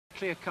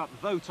clear-cut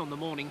vote on the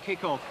morning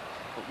kickoff.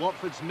 But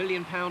Watford's £1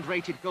 million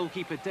rated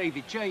goalkeeper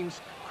David James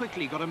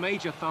quickly got a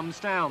major thumbs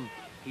down.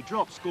 He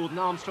drops Gordon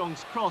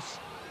Armstrong's cross,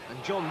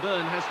 and John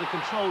Byrne has the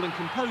control and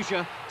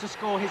composure to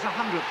score his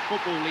 100th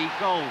Football League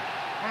goal,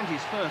 and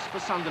his first for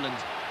Sunderland.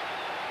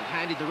 It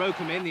handed the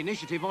Roker men the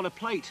initiative on a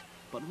plate,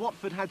 but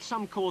Watford had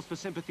some cause for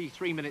sympathy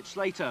 3 minutes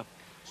later.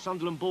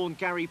 Sunderland-born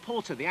Gary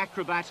Porter, the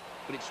acrobat,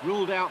 but it's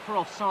ruled out for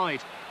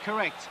offside.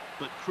 Correct,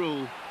 but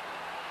cruel.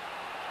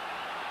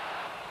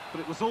 But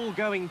it was all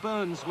going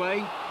Byrne's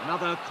way.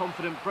 Another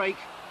confident break.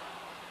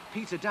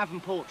 Peter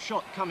Davenport's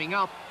shot coming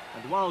up,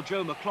 and while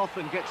Joe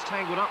McLaughlin gets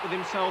tangled up with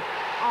himself,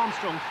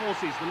 Armstrong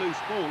forces the loose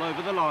ball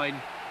over the line.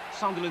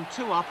 Sunderland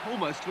 2 up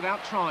almost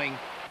without trying.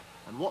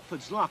 And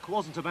Watford's luck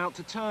wasn't about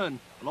to turn.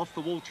 An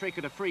off-the-wall trick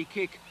at a free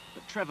kick,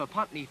 but Trevor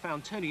Putney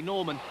found Tony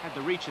Norman had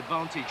the reach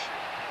advantage.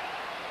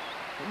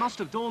 It must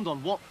have dawned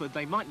on Watford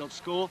they might not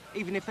score,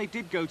 even if they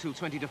did go till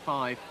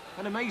 20-5.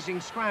 An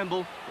amazing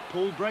scramble, but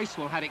Paul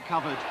Bracewell had it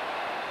covered.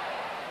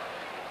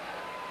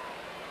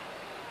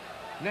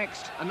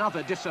 Next,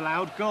 another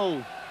disallowed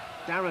goal.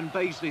 Darren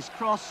Baisley's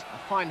cross, a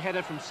fine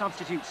header from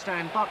substitute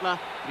Stan Butler,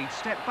 but he'd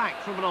stepped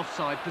back from an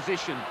offside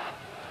position.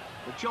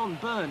 But John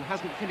Byrne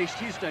hasn't finished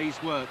his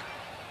day's work.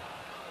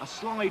 A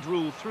slide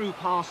rule through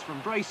pass from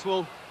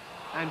Bracewell,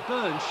 and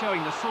Byrne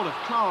showing the sort of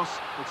class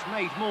that's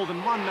made more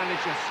than one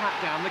manager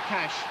slap down the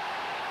cash.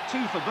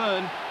 2 for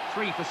Byrne,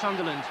 3 for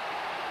Sunderland.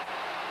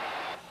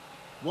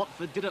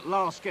 Watford did at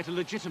last get a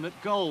legitimate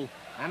goal,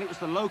 and it was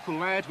the local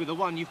lad with the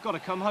one you've got to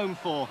come home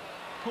for.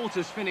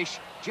 Porter's finish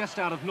just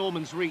out of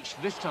Norman's reach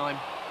this time.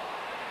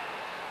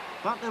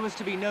 But there was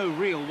to be no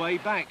real way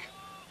back.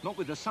 Not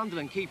with the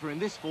Sunderland keeper in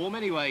this form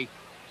anyway.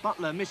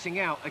 Butler missing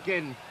out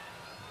again.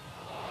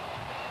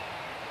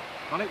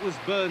 But it was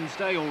Byrne's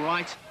day all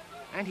right,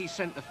 and he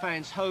sent the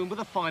fans home with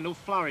a final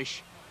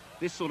flourish.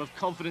 This sort of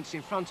confidence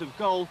in front of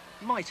goal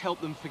might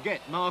help them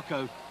forget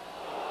Marco.